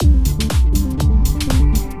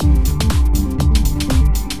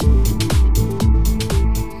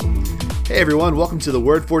everyone, welcome to the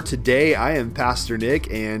Word for today. I am Pastor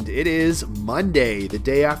Nick, and it is Monday, the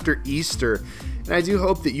day after Easter. And I do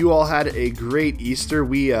hope that you all had a great Easter.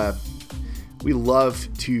 We love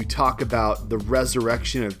to talk about the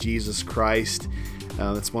resurrection of Jesus Christ.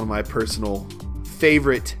 It's one of my personal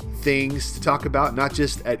favorite things to talk about, not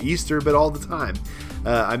just at Easter, but all the time.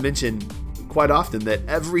 I mention quite often that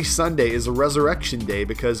every Sunday is a resurrection day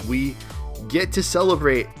because we get to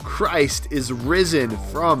celebrate Christ is risen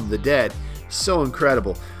from the dead. So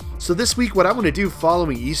incredible. So this week, what I want to do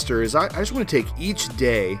following Easter is I just want to take each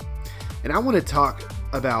day and I want to talk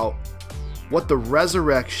about what the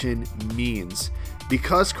resurrection means.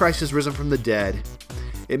 Because Christ is risen from the dead,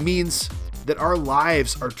 it means that our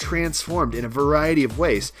lives are transformed in a variety of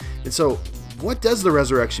ways. And so what does the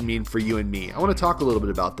resurrection mean for you and me? I want to talk a little bit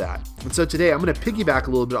about that. And so today I'm going to piggyback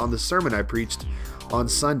a little bit on the sermon I preached on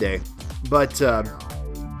Sunday. But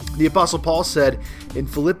the Apostle Paul said in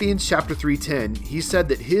Philippians chapter 3:10, he said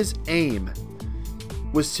that his aim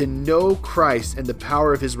was to know Christ and the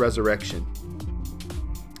power of his resurrection.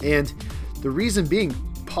 And the reason being,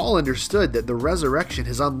 Paul understood that the resurrection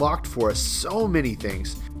has unlocked for us so many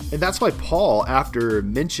things. And that's why Paul, after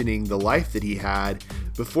mentioning the life that he had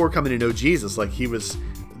before coming to know Jesus, like he was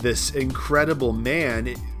this incredible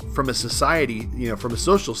man from a society, from a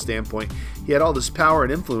social standpoint, he had all this power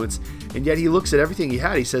and influence, and yet he looks at everything he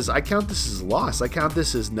had. He says, I count this as loss. I count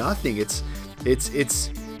this as nothing.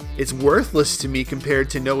 It's worthless to me compared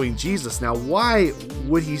to knowing Jesus. Now, why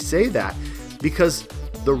would he say that? Because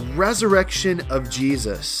the resurrection of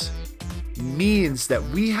Jesus means that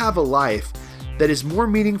we have a life that is more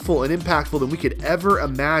meaningful and impactful than we could ever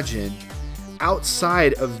imagine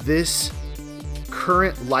outside of this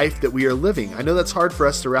current life that we are living. I know that's hard for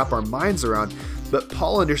us to wrap our minds around, but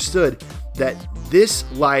Paul understood that this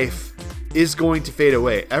life is going to fade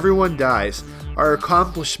away. Everyone dies. Our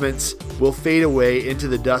accomplishments will fade away into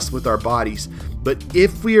the dust with our bodies. But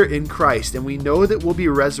if we are in Christ and we know that we'll be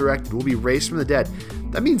resurrected, we'll be raised from the dead,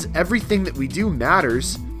 that means everything that we do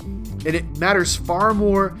matters, and it matters far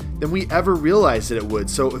more than we ever realized that it would.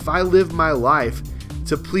 So if I live my life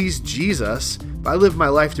to please Jesus, if I live my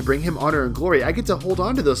life to bring him honor and glory, I get to hold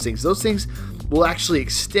on to those things. Those things will actually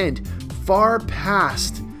extend far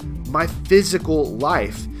past my physical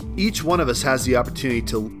life. Each one of us has the opportunity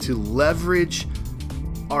to leverage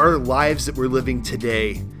our lives that we're living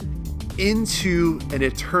today into an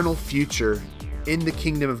eternal future in the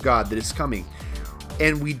kingdom of God that is coming.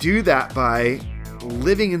 And we do that by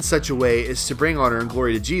living in such a way as to bring honor and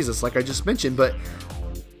glory to Jesus, like I just mentioned, but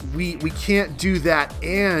we can't do that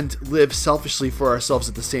and live selfishly for ourselves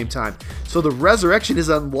at the same time. So the resurrection has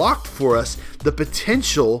unlocked for us the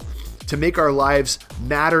potential to make our lives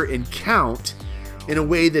matter and count in a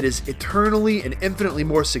way that is eternally and infinitely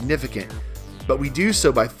more significant. But we do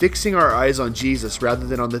so by fixing our eyes on Jesus rather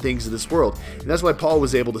than on the things of this world. And that's why Paul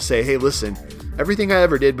was able to say, hey, listen, everything I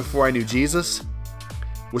ever did before I knew Jesus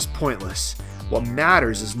was pointless. What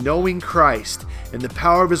matters is knowing Christ and the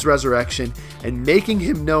power of his resurrection and making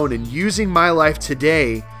him known and using my life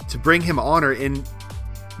today to bring him honor, in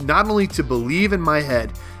not only to believe in my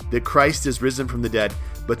head that Christ is risen from the dead,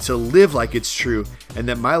 but to live like it's true and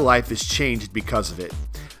that my life is changed because of it.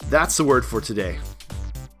 That's the word for today.